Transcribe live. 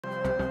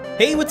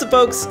Hey, what's up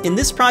folks? In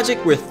this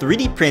project, we're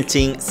 3D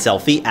printing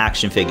selfie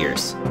action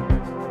figures.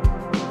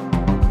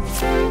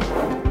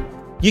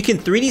 You can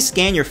 3D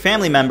scan your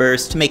family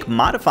members to make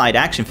modified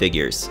action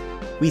figures.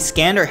 We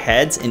scanned our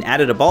heads and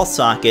added a ball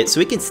socket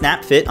so we can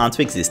snap fit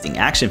onto existing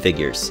action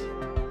figures.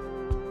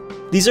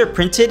 These are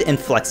printed in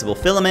flexible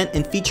filament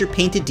and feature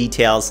painted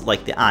details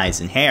like the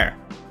eyes and hair.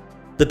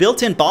 The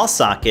built-in ball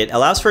socket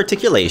allows for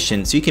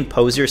articulation so you can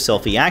pose your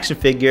selfie action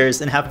figures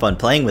and have fun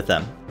playing with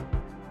them.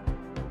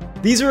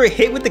 These were a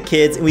hit with the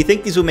kids, and we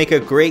think these will make a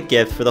great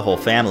gift for the whole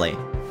family.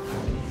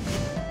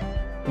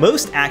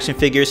 Most action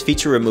figures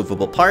feature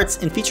removable parts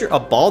and feature a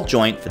ball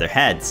joint for their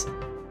heads.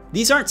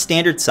 These aren't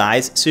standard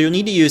size, so you'll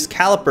need to use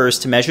calipers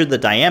to measure the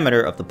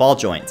diameter of the ball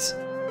joints.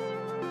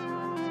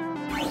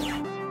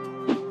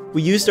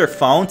 We used our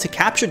phone to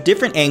capture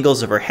different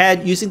angles of our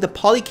head using the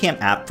Polycam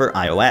app for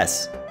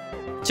iOS.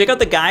 Check out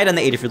the guide on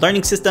the Adafruit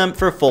Learning System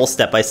for a full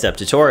step-by-step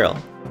tutorial.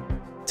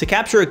 To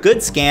capture a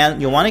good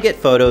scan, you'll want to get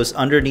photos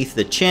underneath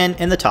the chin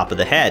and the top of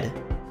the head.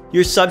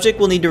 Your subject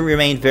will need to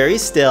remain very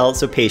still,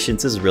 so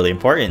patience is really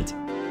important.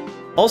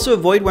 Also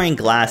avoid wearing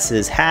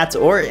glasses, hats,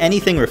 or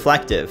anything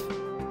reflective.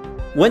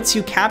 Once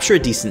you capture a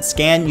decent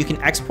scan, you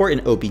can export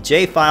an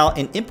OBJ file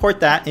and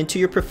import that into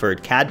your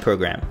preferred CAD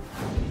program.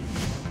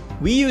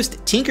 We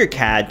used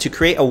Tinkercad to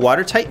create a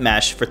watertight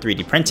mesh for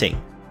 3D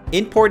printing.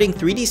 Importing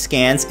 3D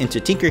scans into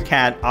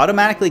Tinkercad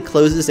automatically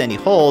closes any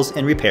holes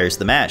and repairs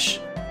the mesh.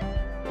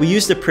 We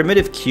used a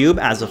primitive cube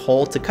as a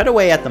whole to cut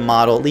away at the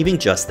model, leaving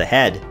just the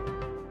head.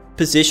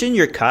 Position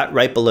your cut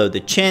right below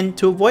the chin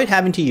to avoid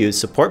having to use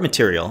support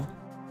material.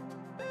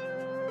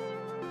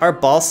 Our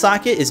ball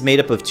socket is made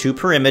up of two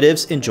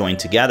primitives and joined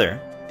together.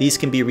 These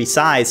can be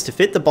resized to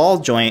fit the ball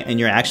joint in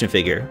your action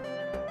figure.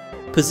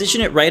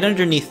 Position it right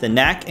underneath the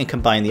neck and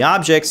combine the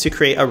objects to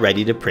create a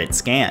ready-to-print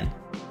scan.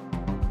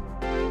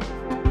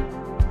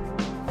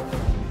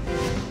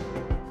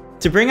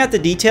 To bring out the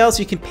details,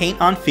 you can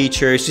paint on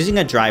features using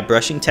a dry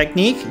brushing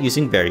technique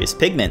using various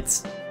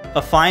pigments.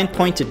 A fine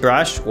pointed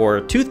brush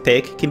or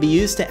toothpick can be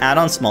used to add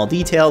on small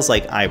details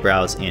like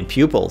eyebrows and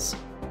pupils.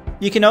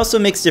 You can also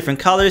mix different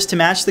colors to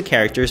match the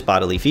character's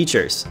bodily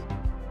features.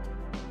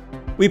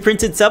 We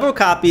printed several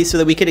copies so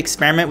that we could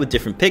experiment with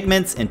different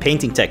pigments and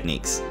painting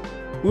techniques.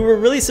 We were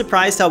really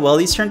surprised how well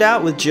these turned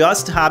out with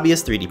just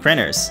hobbyist 3D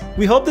printers.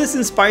 We hope this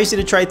inspires you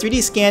to try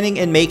 3D scanning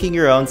and making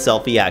your own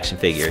selfie action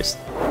figures.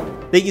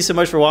 Thank you so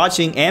much for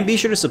watching, and be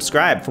sure to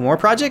subscribe for more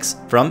projects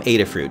from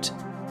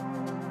Adafruit.